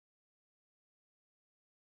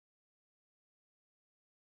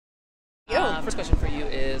First question for you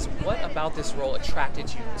is, what about this role attracted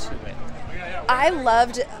you to it? I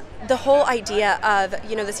loved the whole idea of,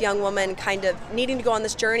 this young woman kind of needing to go on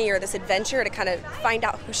this journey or this adventure to kind of find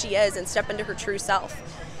out who she is and step into her true self.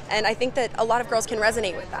 And I think that a lot of girls can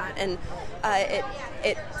resonate with that. And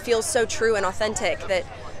it feels so true and authentic that,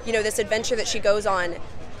 this adventure that she goes on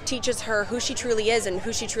teaches her who she truly is and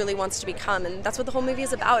who she truly wants to become. And that's what the whole movie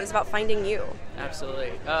is about. It's about finding you.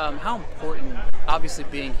 Absolutely. How important, obviously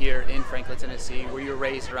being here in Franklin, Tennessee, where you were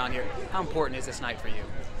raised around here, how important is this night for you?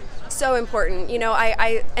 So important.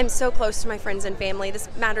 I am so close to my friends and family. This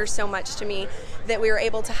matters so much to me that we were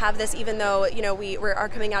able to have this, even though, we are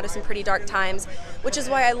coming out of some pretty dark times, which is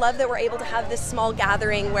why I love that we're able to have this small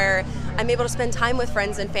gathering where I'm able to spend time with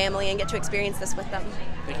friends and family and get to experience this with them.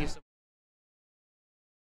 Thank you so much.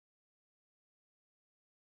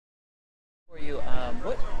 For you,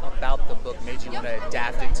 what about the book made you want to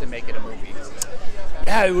adapt it to make it a movie?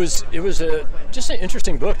 Yeah, it was just an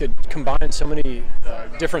interesting book that combined so many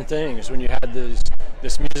different things. When you had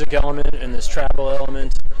this music element and this travel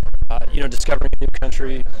element, discovering a new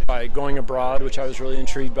country by going abroad, which I was really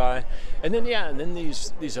intrigued by, and then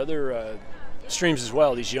these other streams as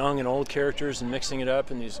well, these young and old characters, and mixing it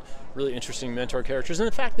up, and these really interesting mentor characters, and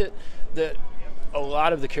the fact that a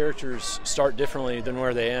lot of the characters start differently than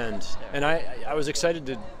where they end. And I was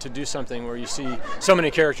excited to do something where you see so many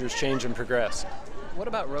characters change and progress. What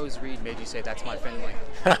about Rose Reid made you say, that's my Finley?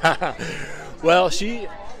 Well, she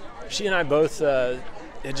and I both had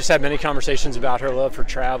just had many conversations about her love for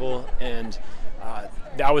travel, and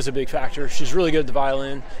that was a big factor. She's really good at the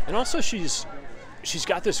violin, and also she's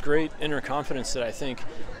got this great inner confidence that I think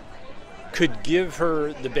could give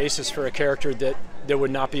her the basis for a character that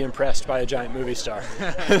would not be impressed by a giant movie star.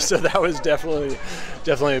 So that was definitely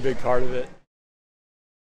a big part of it.